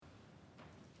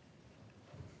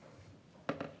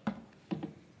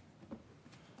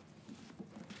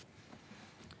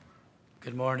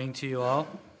Good morning to you all.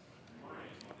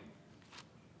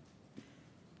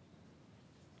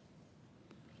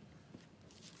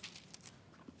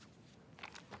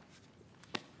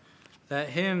 That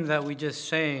hymn that we just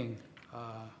sang,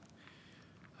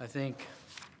 I think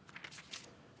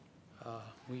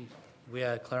we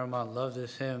at Claremont love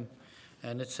this hymn.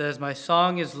 And it says, "My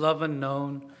song is love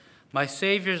unknown, my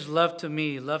Savior's love to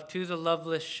me, love to the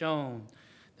loveless shown,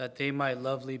 that they might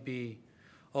lovely be.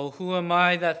 Oh, who am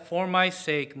I that for my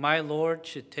sake my Lord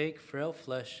should take frail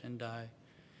flesh and die?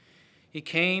 He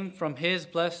came from his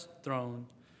blessed throne,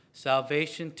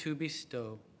 salvation to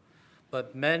bestow,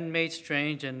 but men made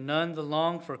strange, and none the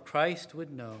long for Christ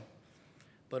would know.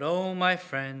 But oh, my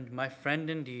friend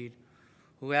indeed,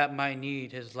 who at my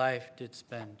need his life did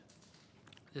spend."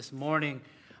 This morning,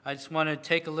 I just want to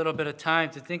take a little bit of time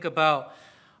to think about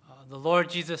the Lord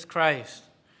Jesus Christ,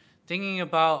 thinking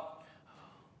about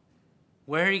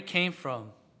where he came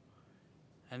from,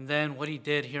 and then what he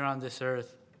did here on this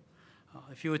earth.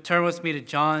 If you would turn with me to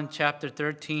John chapter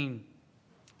 13.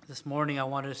 This morning, I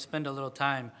wanted to spend a little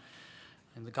time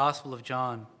in the Gospel of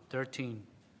John 13.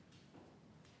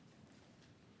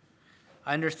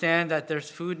 I understand that there's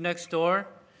food next door,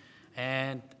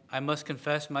 and I must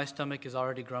confess my stomach is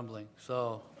already grumbling.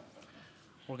 So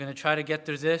we're going to try to get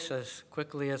through this as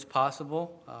quickly as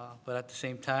possible, but at the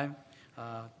same time,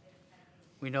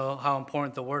 we know how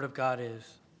important the Word of God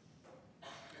is.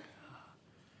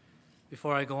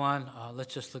 Before I go on,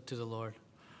 let's just look to the Lord.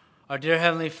 Our dear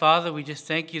Heavenly Father, we just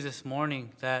thank you this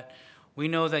morning that we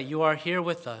know that you are here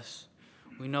with us.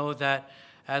 We know that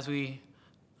as we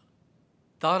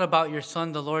thought about your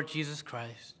Son, the Lord Jesus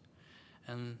Christ,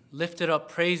 and lifted up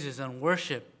praises and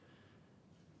worship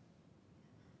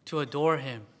to adore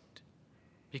him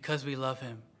because we love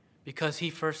him, because he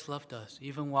first loved us,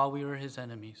 even while we were his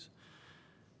enemies.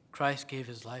 Christ gave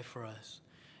his life for us.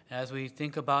 And as we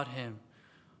think about him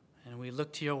and we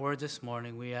look to your word this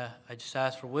morning, I just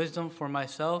ask for wisdom for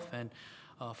myself and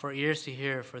for ears to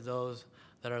hear for those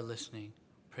that are listening.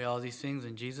 Pray all these things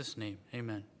in Jesus' name.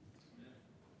 Amen.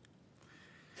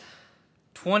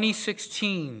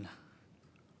 2016.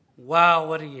 Wow,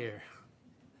 what a year.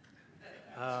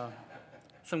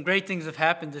 Some great things have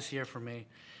happened this year for me.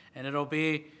 And it'll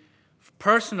be,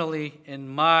 personally, in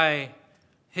my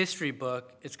history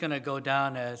book, it's going to go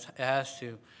down as it has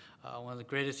to, one of the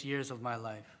greatest years of my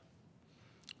life.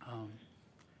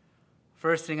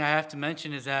 First thing I have to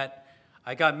mention is that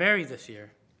I got married this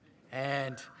year.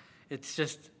 And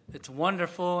it's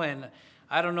wonderful. And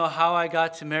I don't know how I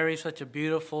got to marry such a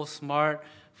beautiful, smart,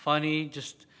 funny,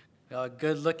 just a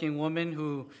good-looking woman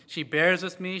who she bears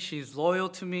with me. She's loyal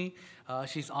to me.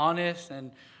 She's honest.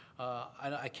 And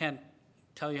I can't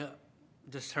tell you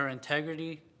just her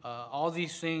integrity. All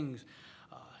these things.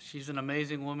 She's an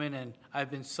amazing woman, and I've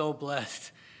been so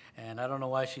blessed. And I don't know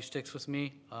why she sticks with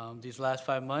me these last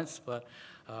 5 months, but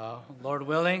Lord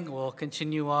willing, we'll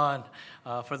continue on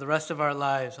for the rest of our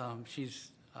lives.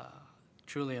 She's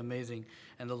truly amazing,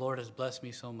 and the Lord has blessed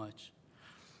me so much.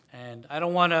 And I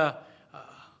don't want to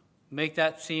make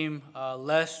that seem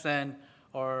less than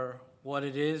or what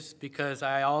it is, because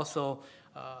I also,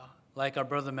 like our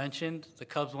brother mentioned, the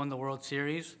Cubs won the World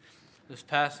Series this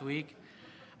past week,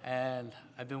 and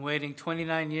I've been waiting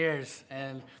 29 years.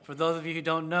 And for those of you who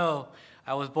don't know,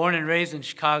 I was born and raised in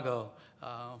Chicago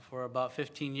for about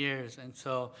 15 years, and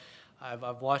so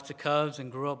I've watched the Cubs and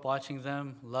grew up watching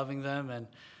them, loving them, and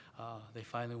they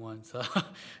finally won. So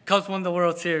Cubs won the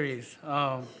World Series.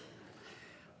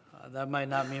 That might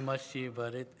not mean much to you,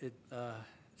 but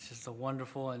it's just a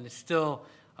wonderful, and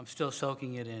I'm still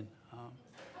soaking it in.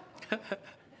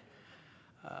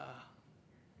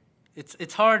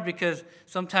 It's hard because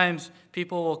sometimes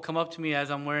people will come up to me as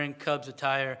I'm wearing Cubs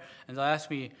attire, and they'll ask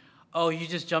me, "Oh, you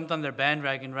just jumped on their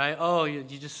bandwagon, right? Oh, you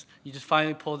just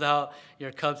finally pulled out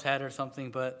your Cubs hat or something."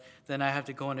 But then I have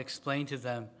to go and explain to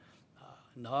them,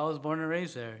 "No, I was born and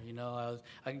raised there.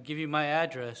 I can give you my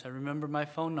address. I remember my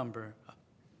phone number."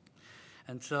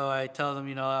 And so I tell them,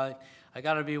 I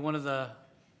got to be one of the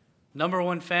number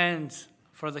one fans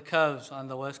for the Cubs on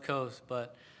the West Coast,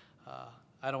 but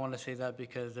I don't want to say that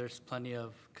because there's plenty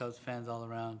of Cubs fans all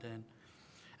around.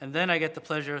 And then I get the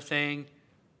pleasure of saying,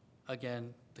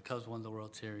 again, the Cubs won the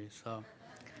World Series. So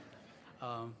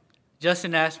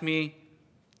Justin asked me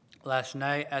last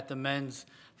night at the men's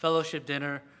fellowship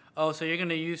dinner, "Oh, so you're going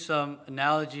to use some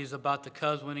analogies about the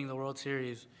Cubs winning the World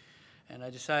Series?" And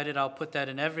I decided I'll put that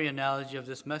in every analogy of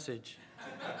this message.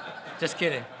 Just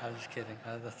kidding. I was just kidding.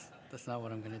 That's not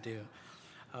what I'm going to do.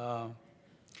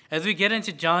 As we get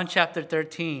into John chapter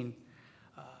 13,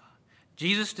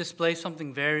 Jesus displays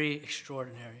something very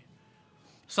extraordinary.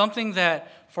 Something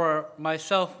that for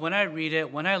myself, when I read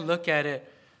it, when I look at it,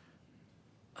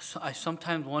 I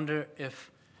sometimes wonder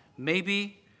if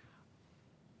maybe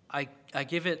I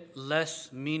give it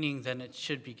less meaning than it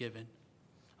should be given.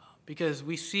 Because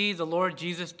we see the Lord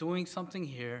Jesus doing something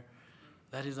here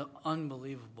that is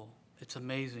unbelievable. It's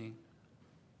amazing.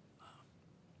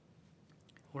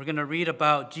 We're going to read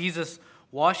about Jesus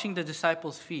washing the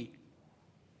disciples' feet.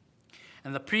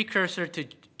 And the precursor to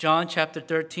John chapter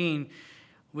 13,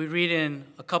 we read in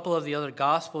a couple of the other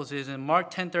Gospels, is in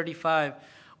Mark 10:35,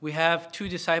 we have two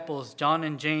disciples, John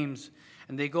and James,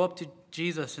 and they go up to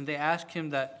Jesus and they ask him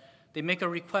that, they make a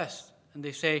request, and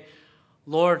they say,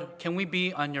 Lord, can we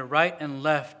be on your right and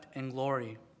left in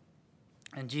glory?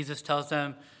 And Jesus tells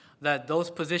them that those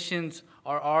positions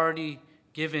are already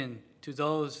given to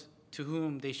those to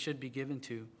whom they should be given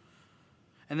to.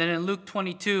 And then in Luke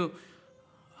 22,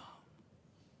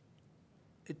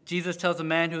 Jesus tells a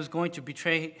man who is going to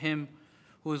betray him,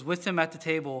 who is with him at the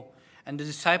table, and the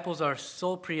disciples are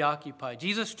so preoccupied.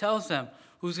 Jesus tells them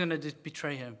who's going to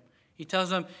betray him. He tells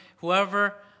them,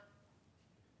 whoever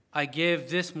I give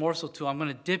this morsel to, I'm going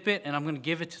to dip it and I'm going to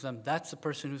give it to them. That's the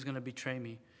person who's going to betray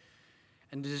me.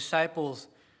 And the disciples,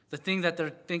 the thing that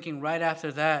they're thinking right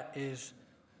after that is,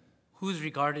 who's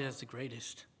regarded as the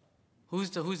greatest? Who's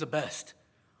the best?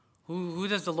 Who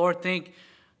does the Lord think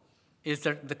is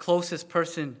the closest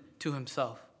person to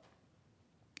himself?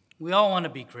 We all want to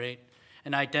be great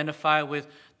and identify with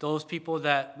those people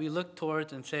that we look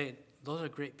towards and say, those are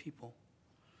great people.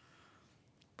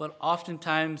 But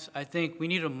oftentimes, I think we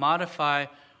need to modify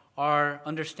our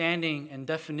understanding and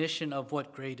definition of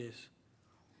what great is.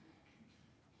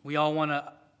 We all want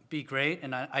to be great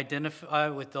and identify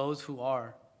with those who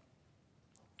are.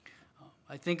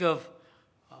 I think of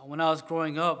when I was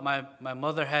growing up, my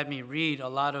mother had me read a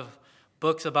lot of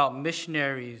books about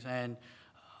missionaries and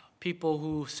people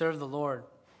who serve the Lord.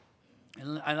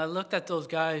 And I looked at those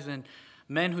guys and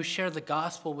men who share the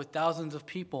gospel with thousands of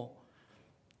people.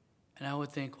 And I would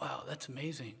think, wow, that's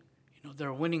amazing.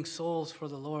 They're winning souls for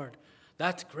the Lord.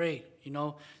 That's great,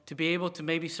 to be able to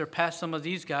maybe surpass some of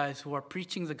these guys who are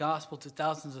preaching the gospel to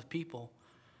thousands of people.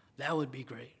 That would be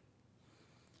great.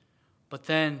 But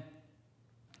then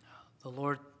the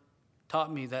Lord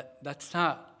taught me that that's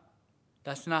not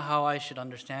how I should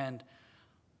understand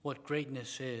what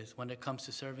greatness is when it comes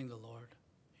to serving the Lord.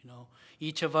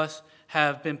 Each of us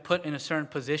have been put in a certain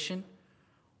position,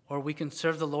 or we can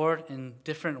serve the Lord in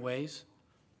different ways.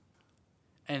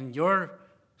 And you're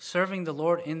serving the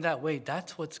Lord in that way.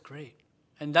 That's what's great.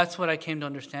 And that's what I came to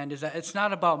understand, is that it's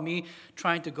not about me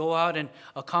trying to go out and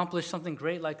accomplish something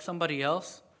great like somebody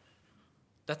else.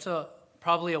 That's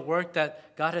probably a work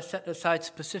that God has set aside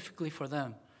specifically for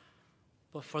them.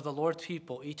 But for the Lord's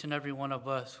people, each and every one of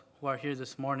us who are here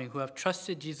this morning, who have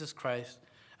trusted Jesus Christ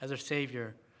as our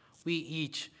Savior, we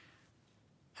each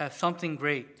have something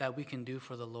great that we can do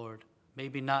for the Lord.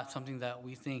 Maybe not something that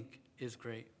we think is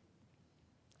great.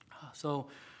 So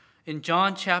in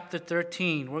John chapter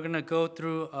 13, we're going to go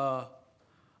through a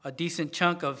decent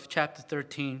chunk of chapter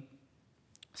 13,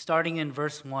 starting in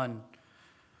verse 1.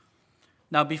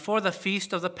 Now before the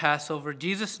feast of the Passover,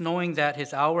 Jesus, knowing that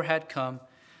his hour had come,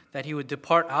 that he would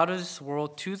depart out of this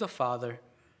world to the Father,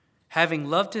 having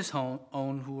loved his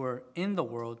own who were in the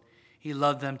world, he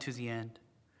loved them to the end.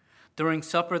 During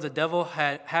supper, the devil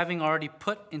having already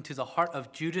put into the heart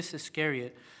of Judas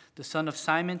Iscariot, the son of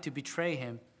Simon, to betray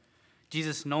him,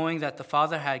 Jesus, knowing that the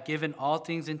Father had given all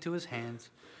things into his hands,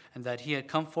 and that he had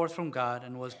come forth from God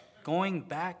and was going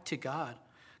back to God,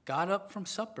 got up from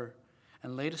supper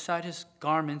and laid aside his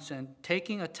garments, and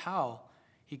taking a towel,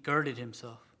 he girded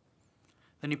himself.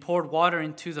 Then he poured water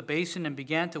into the basin and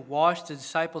began to wash the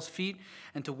disciples' feet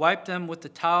and to wipe them with the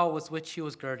towel with which he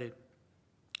was girded.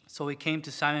 So he came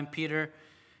to Simon Peter.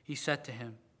 He said to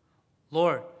him,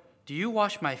 Lord, do you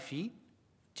wash my feet?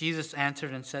 Jesus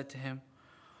answered and said to him,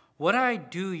 what I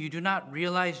do you do not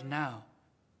realize now,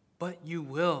 but you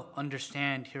will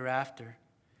understand hereafter.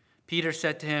 Peter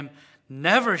said to him,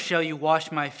 never shall you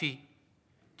wash my feet.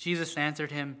 Jesus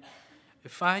answered him,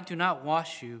 if I do not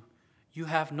wash you, you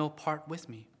have no part with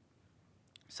me.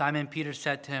 Simon Peter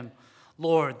said to him,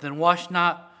 Lord, then wash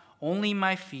not only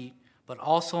my feet, but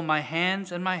also my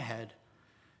hands and my head.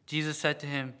 Jesus said to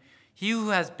him, he who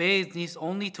has bathed needs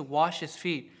only to wash his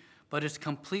feet, but is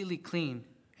completely clean,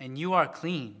 and you are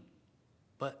clean,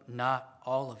 but not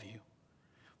all of you.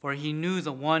 For he knew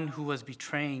the one who was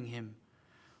betraying him.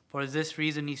 For this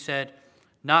reason he said,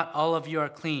 not all of you are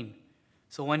clean.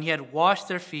 So when he had washed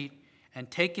their feet and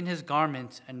taken his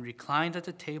garments and reclined at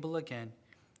the table again,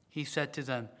 he said to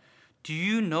them, do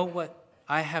you know what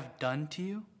I have done to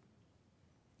you?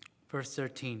 Verse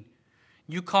 13.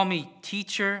 You call me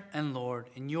teacher and Lord,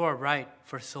 and you are right,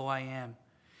 for so I am.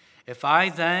 If I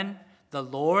then, the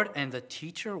Lord and the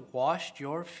teacher, washed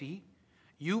your feet,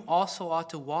 you also ought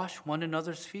to wash one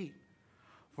another's feet.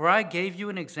 For I gave you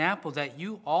an example that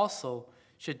you also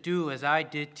should do as I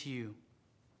did to you.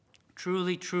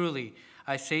 Truly, truly,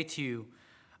 I say to you,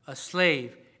 a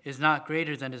slave is not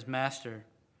greater than his master,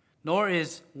 nor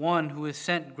is one who is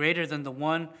sent greater than the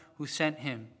one who sent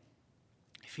him.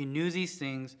 If you knew these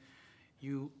things,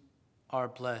 you are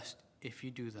blessed if you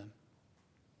do them.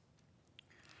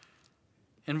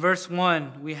 In verse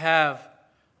 1, we have,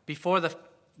 before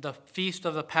the feast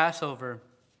of the Passover,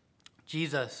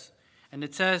 Jesus. And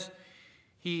it says,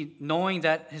 he, knowing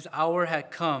that his hour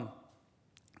had come,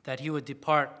 that he would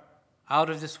depart out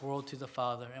of this world to the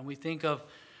Father. And we think of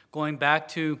going back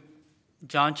to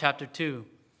John chapter 2,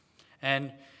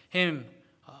 and him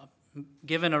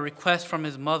given a request from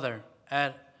his mother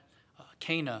at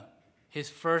Cana, his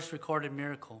first recorded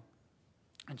miracle.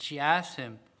 And she asks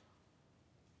him,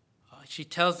 she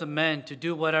tells the men to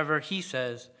do whatever he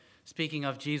says, speaking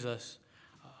of Jesus.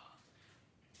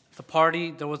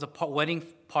 There was a wedding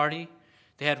party.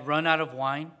 They had run out of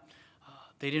wine.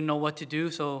 They didn't know what to do,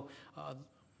 so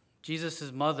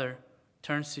Jesus' mother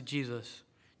turns to Jesus.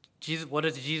 What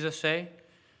does Jesus say?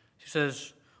 She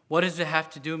says, what does it have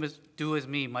to do with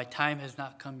me? My time has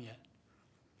not come yet.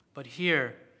 But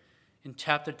here, in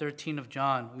chapter 13 of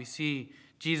John, we see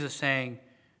Jesus saying,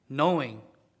 knowing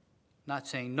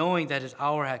that his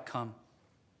hour had come.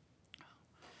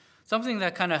 Something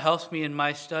that kind of helps me in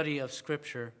my study of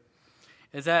Scripture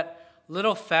is that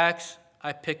little facts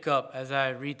I pick up as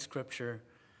I read Scripture.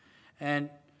 And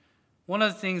one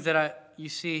of the things that you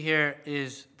see here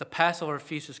is the Passover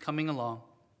feast is coming along.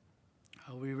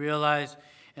 We realize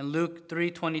in Luke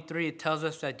 3:23, it tells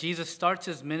us that Jesus starts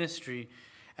his ministry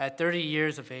at 30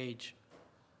 years of age.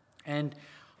 And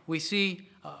we see,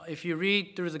 if you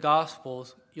read through the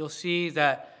Gospels, you'll see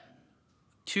that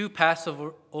 2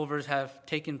 Passovers have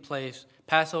taken place.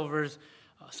 Passovers,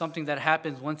 something that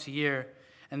happens once a year,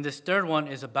 and this third one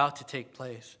is about to take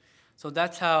place. So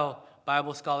that's how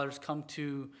Bible scholars come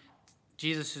to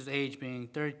Jesus' age being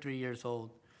 33 years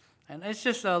old. And it's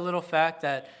just a little fact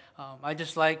that I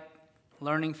just like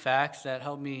learning facts that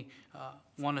help me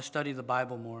want to study the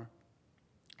Bible more.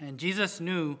 And Jesus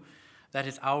knew that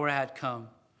his hour had come.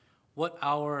 What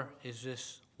hour is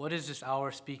this? What is this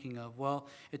hour speaking of? Well,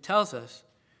 it tells us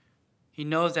he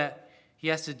knows that he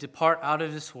has to depart out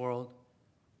of this world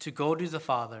to go to the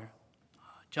Father.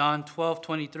 John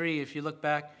 12:23, if you look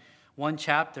back one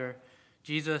chapter,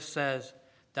 Jesus says,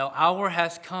 the hour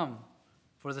has come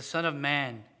for the Son of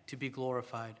Man to be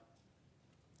glorified.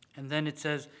 And then it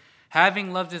says,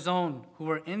 having loved his own who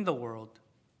were in the world.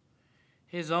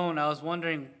 His own, I was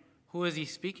wondering, who is he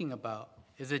speaking about?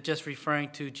 Is it just referring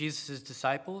to Jesus'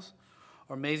 disciples?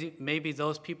 Or maybe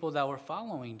those people that were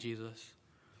following Jesus?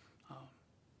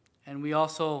 And we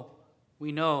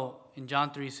know in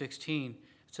John 3:16, it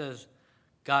says,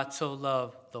 God so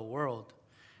loved the world.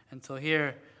 And so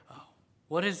here,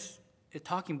 what is it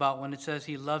talking about when it says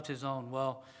he loved his own?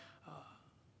 Well,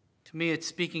 to me, it's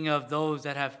speaking of those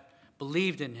that have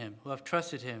believed in him, who have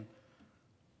trusted him.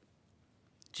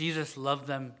 Jesus loved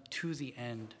them to the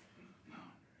end.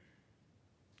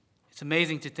 It's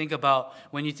amazing to think about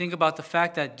when you think about the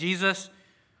fact that Jesus,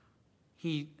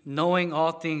 he knowing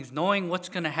all things, knowing what's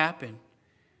going to happen,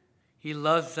 he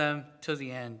loves them to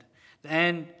the end.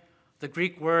 And the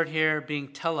Greek word here being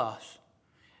telos,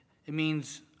 it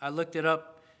means, I looked it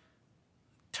up,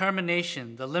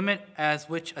 termination, the limit as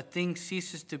which a thing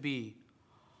ceases to be,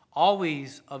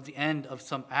 always of the end of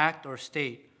some act or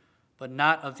state, but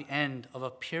not of the end of a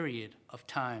period of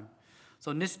time.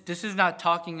 So this is not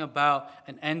talking about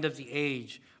an end of the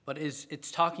age, but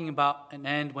it's talking about an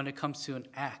end when it comes to an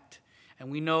act.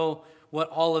 And we know what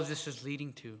all of this is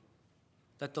leading to,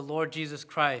 that the Lord Jesus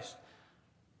Christ,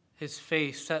 his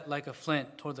face set like a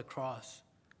flint toward the cross,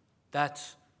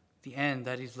 that's the end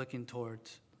that he's looking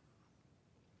towards.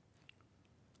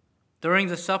 During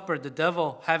the supper, the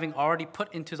devil, having already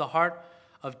put into the heart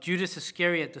of Judas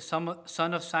Iscariot, the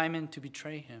son of Simon, to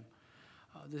betray him.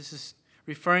 This is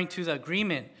referring to the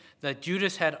agreement that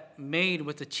Judas had made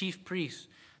with the chief priests,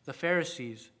 the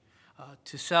Pharisees,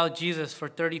 to sell Jesus for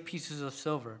 30 pieces of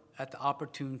silver at the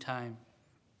opportune time.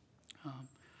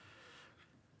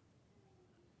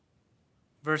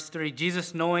 Verse 3,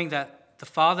 Jesus, knowing that the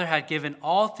Father had given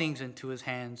all things into his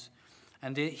hands,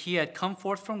 and that he had come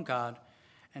forth from God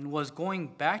and was going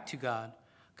back to God,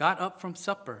 got up from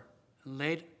supper and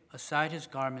laid aside his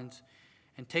garments,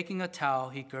 and taking a towel,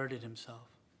 he girded himself.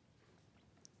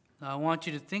 Now I want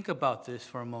you to think about this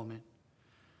for a moment.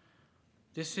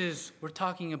 We're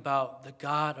talking about the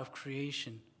God of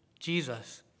creation,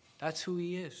 Jesus. That's who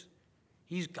he is.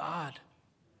 He's God.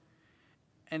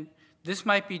 And this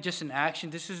might be just an action.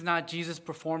 This is not Jesus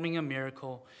performing a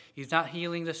miracle. He's not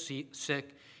healing the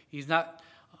sick. He's not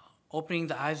opening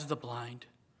the eyes of the blind.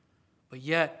 But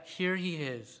yet, here he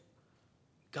is,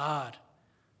 God,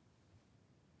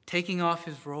 taking off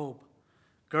his robe,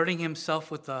 girding himself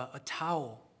with a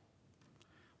towel.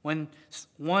 When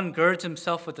one girds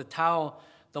himself with a towel,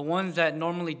 the ones that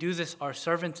normally do this are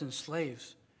servants and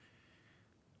slaves.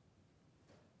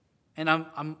 And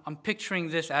I'm picturing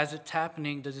this as it's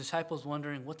happening, the disciples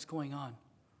wondering, what's going on?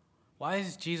 Why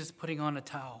is Jesus putting on a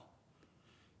towel?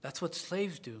 That's what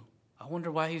slaves do. I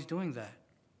wonder why he's doing that.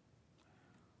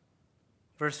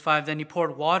 Verse 5, then he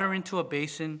poured water into a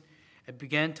basin and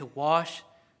began to wash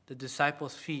the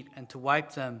disciples' feet and to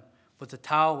wipe them with the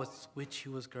towel with which he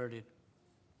was girded.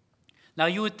 Now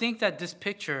you would think that this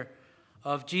picture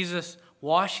of Jesus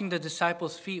washing the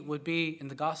disciples' feet would be in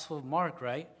the Gospel of Mark,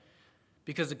 right?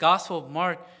 Because the Gospel of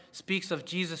Mark speaks of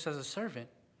Jesus as a servant.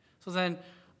 So then,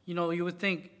 you would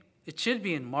think it should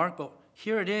be in Mark, but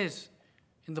here it is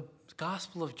in the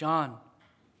Gospel of John.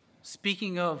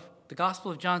 Speaking of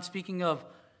the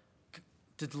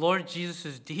Lord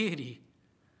Jesus' deity,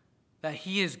 that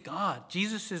he is God.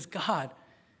 Jesus is God.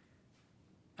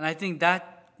 And I think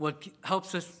that what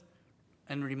helps us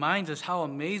and reminds us how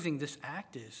amazing this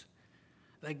act is.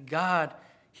 That God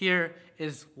here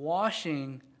is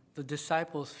washing the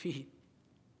disciples' feet.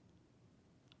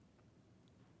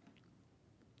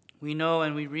 We know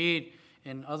and we read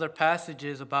in other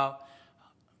passages about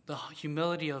the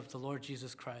humility of the Lord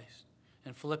Jesus Christ.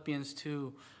 In Philippians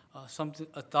 2,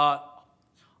 a thought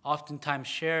oftentimes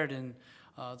shared in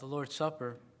the Lord's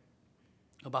Supper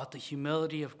about the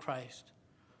humility of Christ.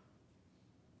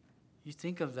 You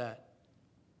think of that,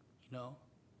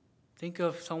 Think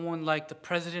of someone like the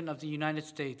President of the United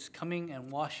States coming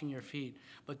and washing your feet.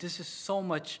 But this is so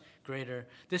much greater.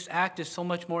 This act is so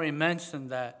much more immense than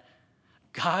that.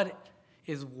 God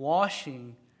is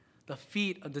washing the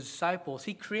feet of the disciples.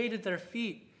 He created their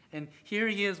feet, and here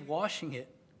he is washing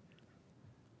it.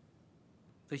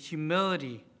 The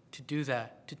humility to do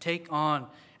that, to take on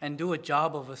and do a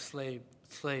job of a slave.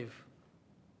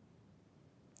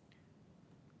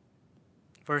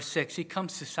 Verse 6, he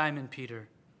comes to Simon Peter.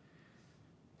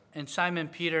 And Simon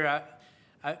Peter,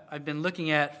 I've been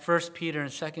looking at 1 Peter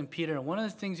and 2 Peter, and one of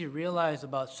the things you realize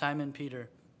about Simon Peter,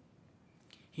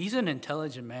 he's an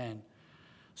intelligent man.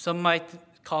 Some might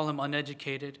call him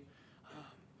uneducated,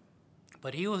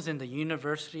 but he was in the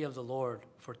University of the Lord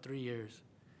for 3 years.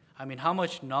 I mean, how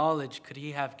much knowledge could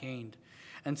he have gained?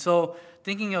 And so,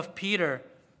 thinking of Peter,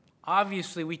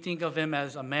 obviously we think of him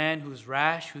as a man who's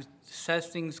rash, who says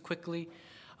things quickly.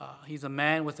 He's a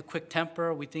man with a quick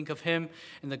temper. We think of him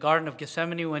in the Garden of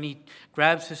Gethsemane when he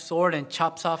grabs his sword and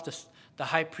chops off the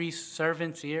high priest's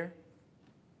servant's ear.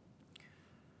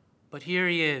 But here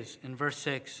he is in verse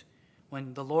 6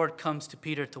 when the Lord comes to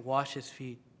Peter to wash his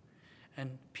feet.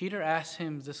 And Peter asks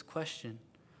him this question,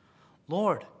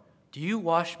 Lord, do you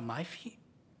wash my feet?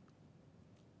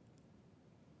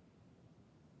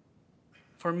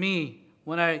 For me,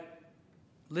 when I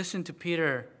listen to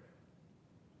Peter,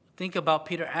 think about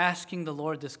Peter asking the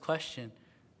Lord this question,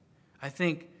 I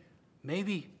think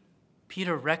maybe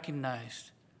Peter recognized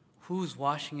who's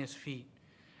washing his feet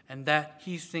and that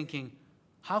he's thinking,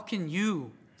 how can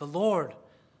you, the Lord,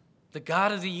 the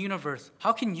God of the universe,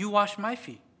 how can you wash my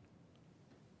feet?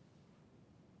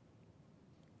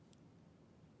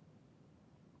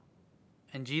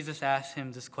 And Jesus asked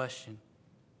him this question.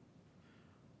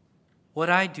 What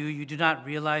I do, you do not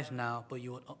realize now, but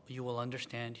you will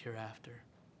understand hereafter.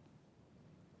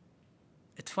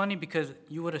 It's funny because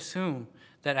you would assume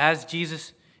that as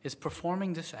Jesus is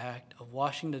performing this act of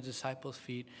washing the disciples'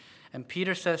 feet, and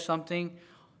Peter says something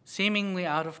seemingly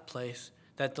out of place,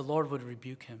 that the Lord would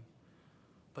rebuke him.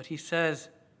 But he says,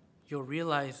 you'll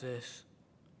realize this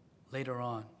later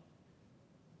on.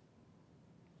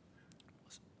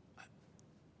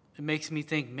 It makes me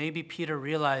think maybe Peter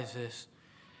realized this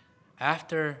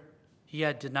after he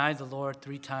had denied the Lord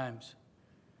 3 times.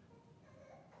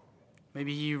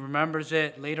 Maybe he remembers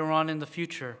it later on in the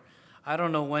future. I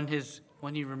don't know when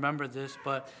he remembered this,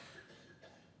 but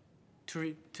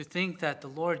to think that the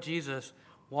Lord Jesus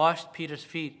washed Peter's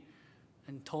feet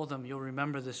and told him, you'll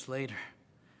remember this later.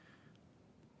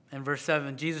 And verse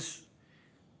 8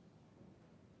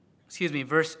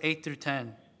 through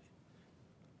 10.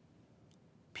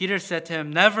 Peter said to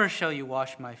him, never shall you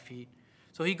wash my feet.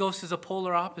 So he goes to the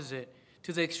polar opposite,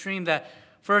 to the extreme that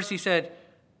first he said,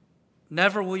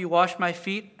 never will you wash my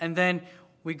feet. And then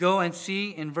we go and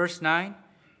see in verse 9,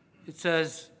 it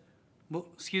says,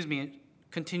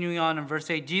 continuing on in verse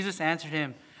 8, Jesus answered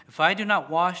him, if I do not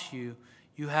wash you,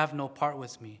 you have no part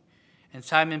with me. And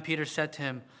Simon Peter said to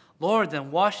him, Lord,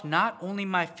 then wash not only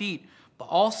my feet, but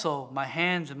also my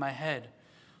hands and my head.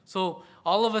 So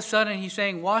all of a sudden he's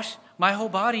saying, wash my whole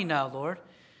body now, Lord.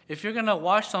 If you're going to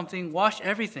wash something, wash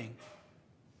everything.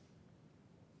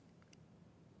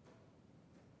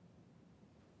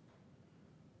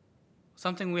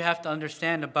 Something we have to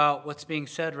understand about what's being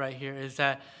said right here is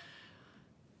that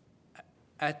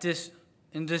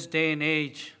in this day and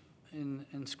age,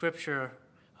 in Scripture,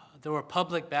 there were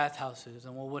public bathhouses.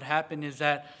 And what would happen is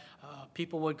that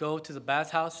people would go to the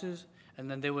bathhouses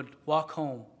and then they would walk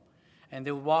home. And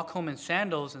they would walk home in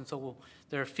sandals, and so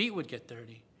their feet would get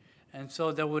dirty. And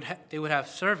so they would have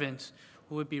servants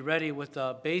who would be ready with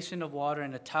a basin of water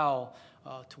and a towel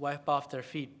to wipe off their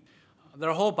feet.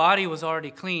 Their whole body was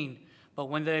already clean, but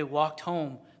when they walked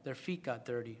home, their feet got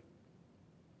dirty.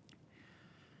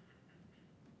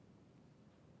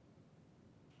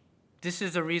 This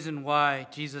is the reason why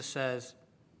Jesus says,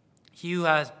 he who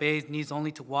has bathed needs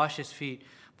only to wash his feet,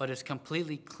 but is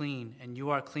completely clean, and you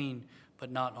are clean,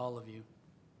 but not all of you.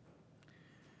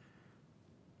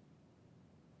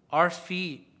 Our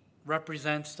feet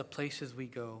represents the places we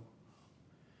go.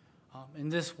 In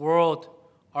this world,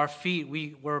 our feet,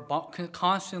 we're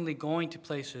constantly going to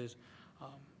places.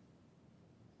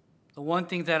 The one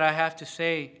thing that I have to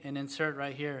say and insert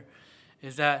right here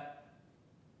is that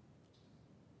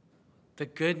the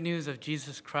good news of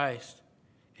Jesus Christ,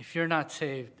 if you're not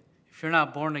saved, if you're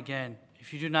not born again,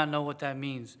 if you do not know what that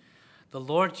means, the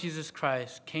Lord Jesus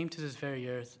Christ came to this very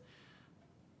earth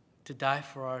to die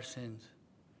for our sins.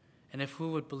 And if we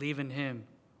would believe in him,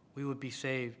 we would be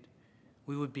saved.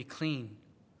 We would be clean.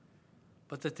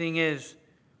 But the thing is,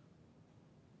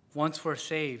 once we're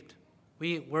saved,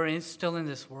 we're still in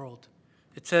this world.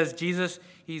 It says Jesus,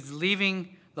 he's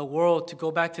leaving the world to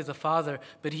go back to the Father,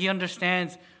 but he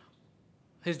understands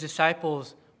his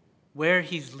disciples, where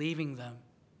he's leaving them.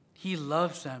 He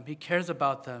loves them. He cares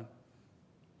about them.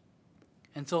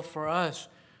 And so for us,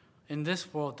 in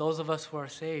this world, those of us who are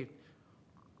saved,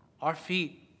 our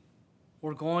feet,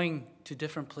 we're going to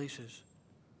different places.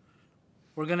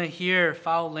 We're going to hear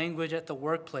foul language at the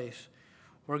workplace.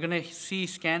 We're going to see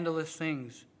scandalous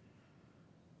things.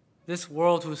 This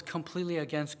world who is completely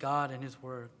against God and his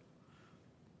word.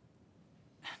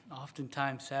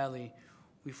 Oftentimes, sadly,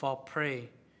 we fall prey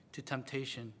to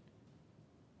temptation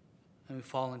and we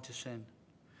fall into sin.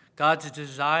 God's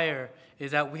desire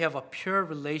is that we have a pure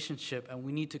relationship, and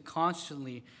we need to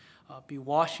constantly be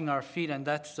washing our feet, and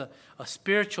that's a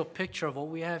spiritual picture of what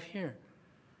we have here.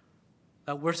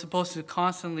 That we're supposed to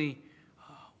constantly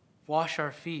wash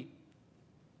our feet.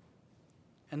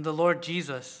 And the Lord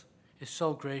Jesus is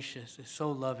so gracious, is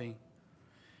so loving.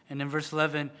 And in verse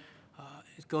 11,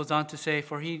 it goes on to say,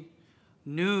 for he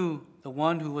knew the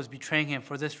one who was betraying him.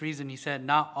 For this reason, he said,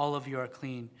 not all of you are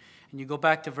clean. And you go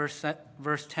back to verse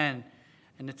 10,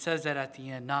 and it says that at the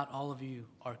end, not all of you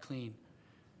are clean.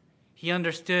 He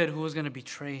understood who was going to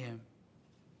betray him.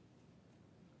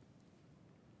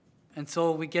 And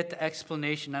so we get the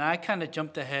explanation. And I kind of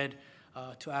jumped ahead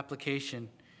to application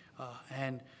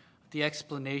and the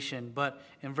explanation. But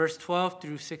in verse 12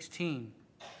 through 16,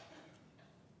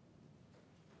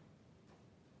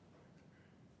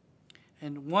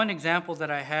 and one example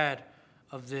that I had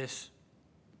of this,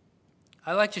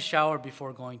 I like to shower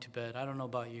before going to bed. I don't know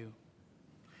about you.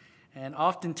 And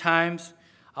oftentimes,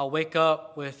 I'll wake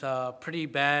up with a pretty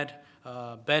bad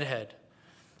bedhead.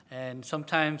 And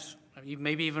sometimes,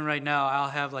 maybe even right now, I'll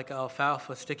have like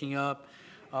alfalfa sticking up.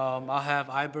 I'll have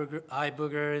eye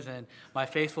boogers, and my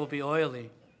face will be oily.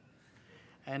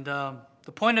 And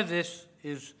the point of this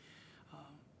is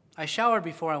I showered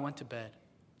before I went to bed.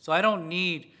 So I don't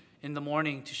need in the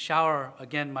morning to shower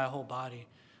again my whole body.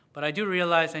 But I do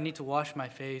realize I need to wash my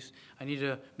face. I need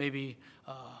to maybe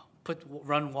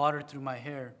run water through my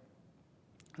hair.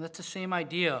 And that's the same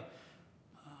idea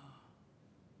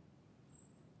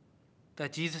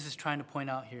that Jesus is trying to point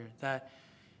out here. That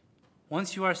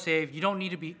once you are saved, you don't need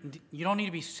to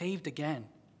be saved again.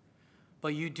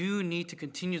 But you do need to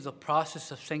continue the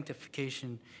process of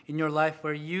sanctification in your life,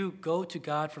 where you go to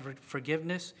God for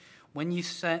forgiveness when you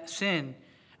sin,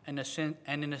 and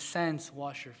in a sense,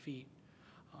 wash your feet.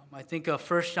 I think of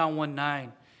 1 John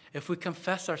 1:9. If we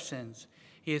confess our sins,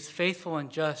 he is faithful and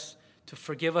just to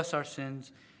forgive us our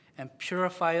sins and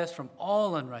purify us from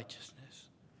all unrighteousness.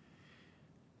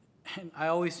 And I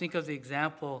always think of the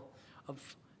example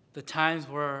of the times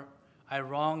where I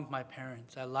wronged my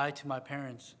parents. I lied to my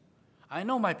parents. I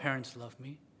know my parents love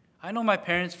me. I know my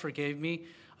parents forgave me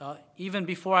even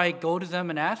before I go to them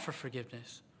and ask for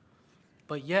forgiveness.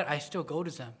 But yet I still go to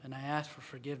them and I ask for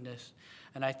forgiveness.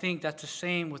 And I think that's the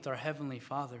same with our Heavenly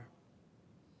Father.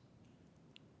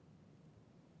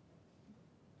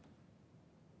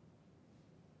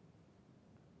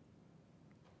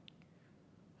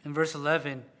 In verse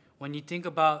 11, when you think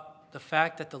about the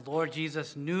fact that the Lord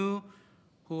Jesus knew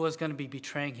who was going to be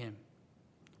betraying him,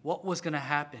 what was going to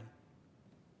happen,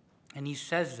 and he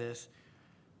says this,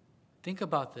 think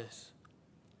about this.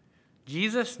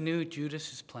 Jesus knew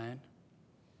Judas's plan,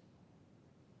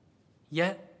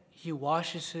 yet he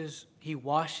washes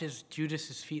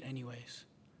Judas's feet anyways.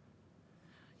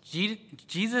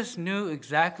 Jesus knew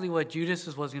exactly what Judas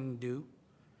was going to do,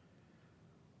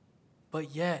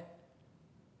 but yet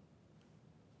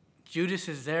Judas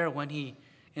is there when he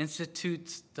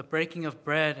institutes the breaking of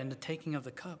bread and the taking of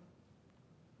the cup.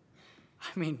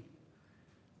 I mean,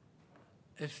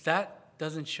 if that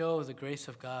doesn't show the grace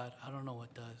of God, I don't know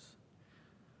what does.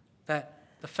 That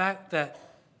the fact that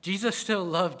Jesus still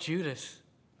loved Judas.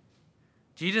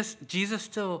 Jesus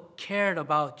still cared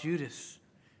about Judas.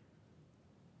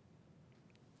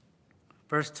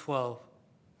 Verse 12.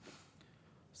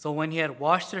 So when he had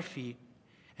washed their feet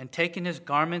and taken his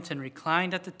garments and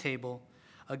reclined at the table,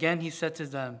 again he said to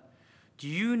them, "Do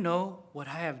you know what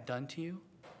I have done to you?"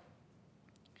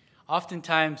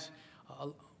 Oftentimes, a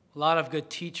lot of good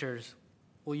teachers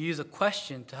will use a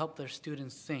question to help their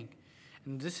students think.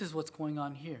 And this is what's going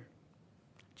on here.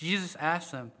 Jesus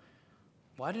asked them,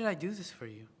 "Why did I do this for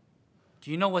you?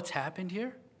 Do you know what's happened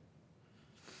here?"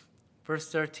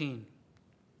 Verse 13.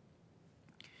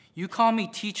 "You call me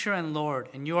teacher and Lord,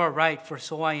 and you are right, for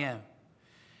so I am.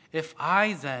 If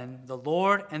I then, the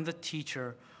Lord and the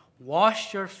teacher,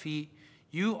 wash your feet,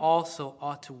 you also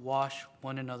ought to wash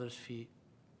one another's feet."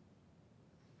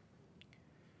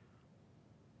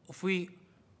 If we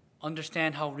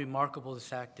understand how remarkable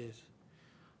this act is,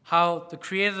 how the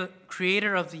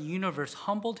creator of the universe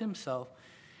humbled himself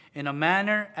in a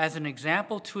manner as an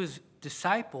example to his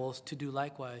disciples to do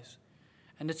likewise.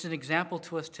 And it's an example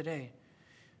to us today.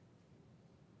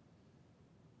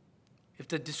 If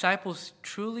the disciples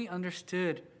truly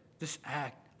understood this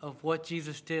act of what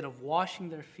Jesus did, of washing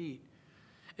their feet,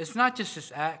 it's not just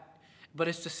this act, but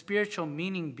it's the spiritual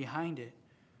meaning behind it.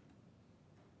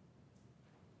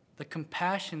 The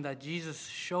compassion that Jesus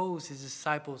shows his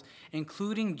disciples,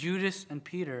 including Judas and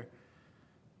Peter,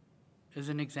 is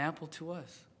an example to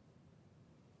us.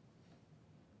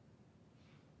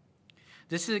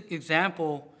 This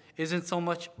example isn't so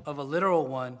much of a literal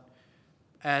one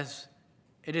as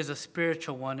it is a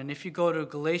spiritual one. And if you go to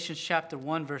Galatians chapter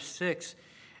 1, verse 6,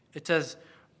 it says,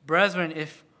 "Brethren,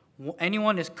 if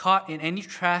anyone is caught in any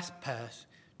trespass,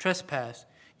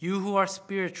 you who are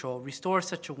spiritual, restore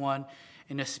such a one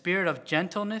in a spirit of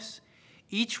gentleness,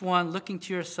 each one looking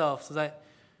to yourself, so that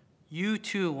you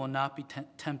too will not be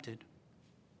tempted."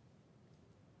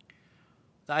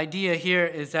 The idea here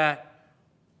is that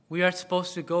we are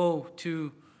supposed to go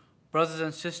to brothers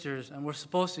and sisters, and we're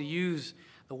supposed to use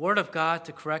the Word of God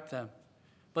to correct them.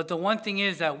 But the one thing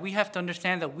is that we have to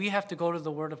understand that we have to go to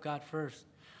the Word of God first.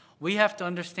 We have to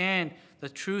understand the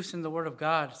truths in the Word of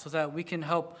God so that we can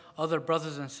help other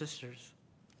brothers and sisters.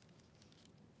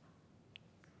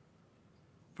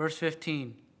 Verse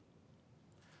 15,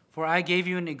 "For I gave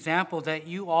you an example that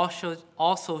you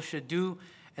also should do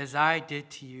as I did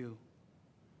to you."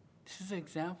 This is the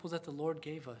example that the Lord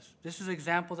gave us. This is the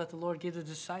example that the Lord gave the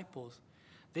disciples.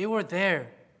 They were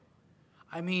there.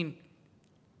 I mean,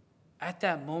 at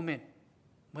that moment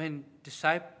when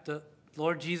the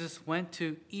Lord Jesus went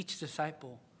to each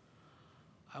disciple,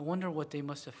 I wonder what they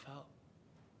must have felt.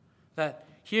 That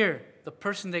here, the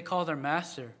person they call their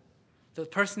master, the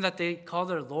person that they call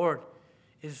their Lord,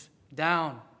 is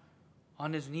down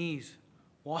on his knees,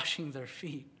 washing their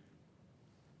feet.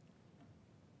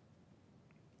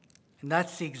 And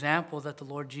that's the example that the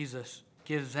Lord Jesus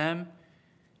gives them,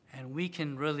 and we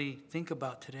can really think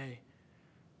about today.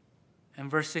 And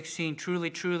verse 16,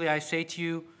 "Truly, truly, I say to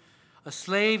you, a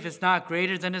slave is not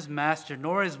greater than his master,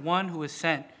 nor is one who is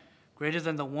sent greater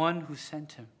than the one who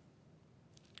sent him."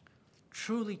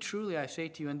 Truly, truly, I say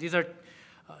to you. And these are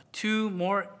two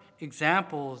more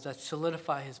examples that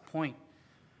solidify his point.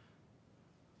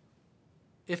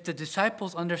 If the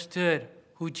disciples understood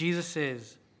who Jesus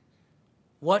is,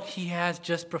 what he has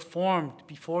just performed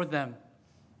before them,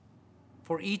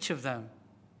 for each of them,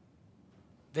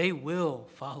 they will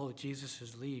follow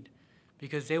Jesus' lead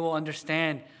because they will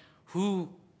understand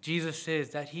who Jesus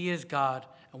is, that he is God,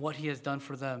 and what he has done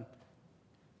for them.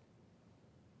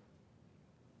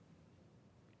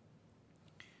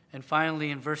 And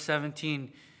finally, in verse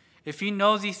 17, if you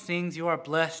know these things, you are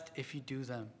blessed if you do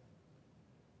them.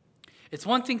 It's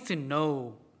one thing to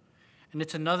know, and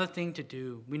it's another thing to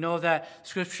do. We know that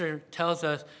Scripture tells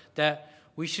us that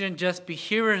we shouldn't just be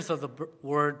hearers of the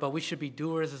word, but we should be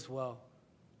doers as well.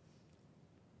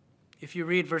 If you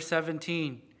read verse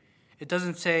 17, it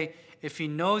doesn't say, if you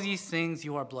know these things,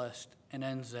 you are blessed, and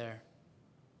ends there.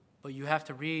 But you have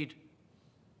to read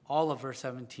all of verse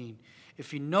 17.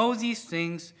 If you know these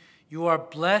things, you are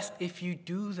blessed if you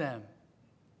do them.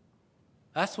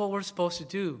 That's what we're supposed to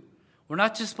do. We're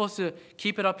not just supposed to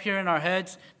keep it up here in our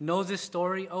heads, know this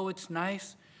story, oh, it's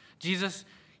nice. Jesus,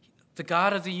 the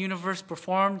God of the universe,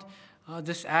 performed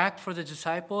this act for the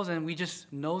disciples, and we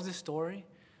just know this story.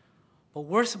 But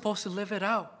we're supposed to live it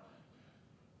out.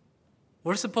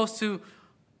 We're supposed to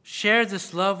share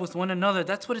this love with one another.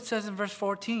 That's what it says in verse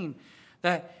 14,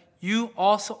 that you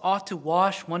also ought to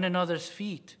wash one another's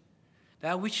feet,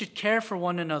 that we should care for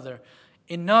one another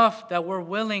enough that we're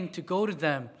willing to go to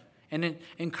them and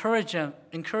encourage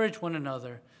one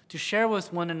another, to share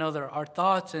with one another our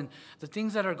thoughts and the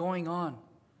things that are going on,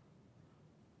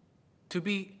 to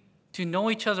know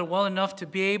each other well enough to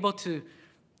be able to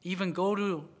even go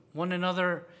to one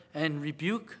another and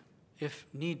rebuke if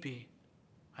need be.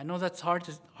 I know that's hard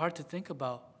to think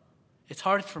about. It's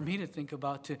hard for me to think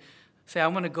about, to say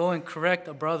I'm going to go and correct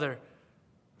a brother,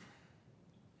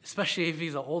 especially if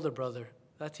he's an older brother.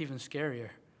 That's even scarier.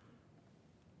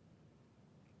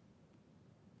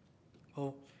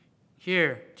 Well,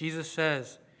 here, Jesus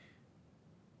says,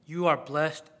 you are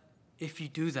blessed if you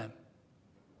do them,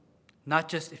 not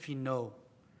just if you know.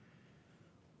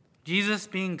 Jesus,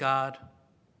 being God,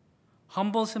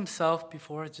 humbles himself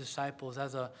before his disciples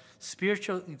as a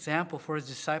spiritual example for his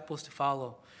disciples to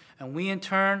follow. And we, in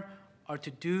turn, are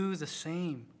to do the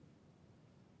same.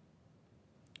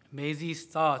 May these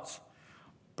thoughts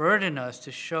burden us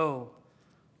to show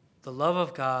the love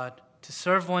of God, to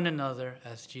serve one another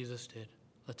as Jesus did.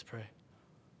 Let's pray.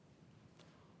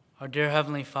 Our dear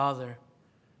Heavenly Father,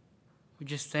 we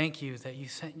just thank you that you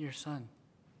sent your Son,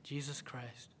 Jesus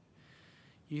Christ.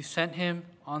 You sent him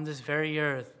on this very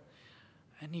earth,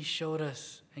 and he showed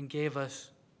us and gave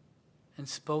us and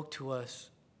spoke to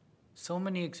us so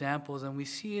many examples, and we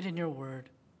see it in your word.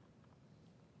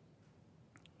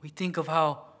 We think of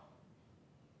how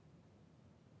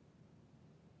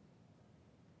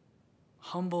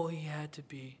humble he had to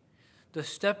be, the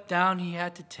step down he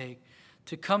had to take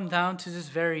to come down to this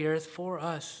very earth for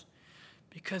us,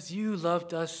 because you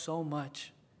loved us so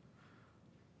much.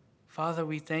 Father,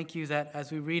 we thank you that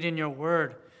as we read in your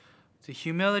word, the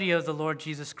humility of the Lord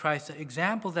Jesus Christ, the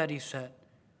example that he set,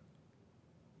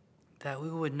 that we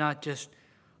would not just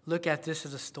look at this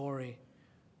as a story,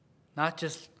 not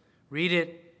just read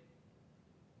it,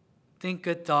 think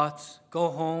good thoughts, go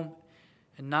home,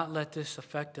 and not let this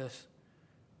affect us.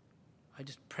 I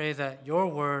just pray that your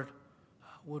word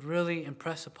would really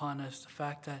impress upon us the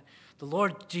fact that the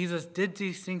Lord Jesus did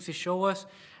these things to show us,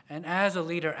 and as a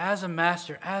leader, as a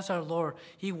master, as our Lord,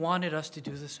 he wanted us to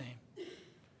do the same.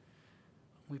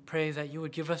 We pray that you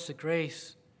would give us the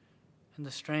grace and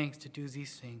the strength to do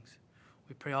these things.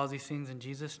 We pray all these things in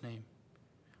Jesus' name.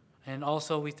 And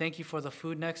also, we thank you for the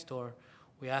food next door.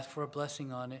 We ask for a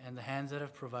blessing on it and the hands that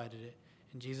have provided it.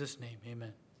 In Jesus' name,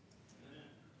 amen.